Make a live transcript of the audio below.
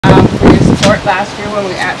for your support last year when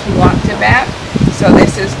we actually walked to Banff. So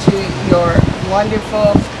this is to your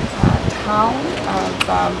wonderful town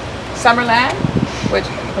of Summerland, which,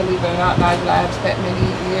 believe it or not, Nigel and I have spent many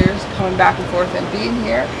years coming back and forth and being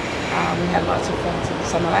here. We had lots of friends in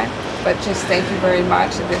Summerland. But just thank you very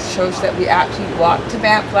much. This shows that we actually walked to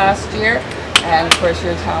Banff last year. And of course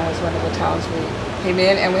your town was one of the towns we came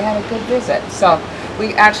in and we had a good visit. So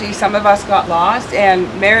we actually, some of us got lost, and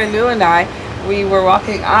Mary Lou and I, we were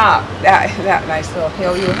walking up that nice little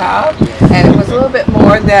hill you have, and it was a little bit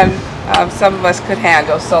more than some of us could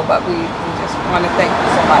handle. So, but we just want to thank you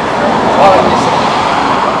so much for all of your support.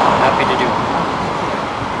 Happy to do it.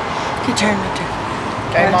 You turn the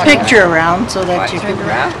picture around so that you can. Turn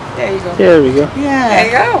around. There you go. There we go. Yeah. There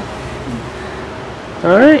you go.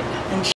 All right.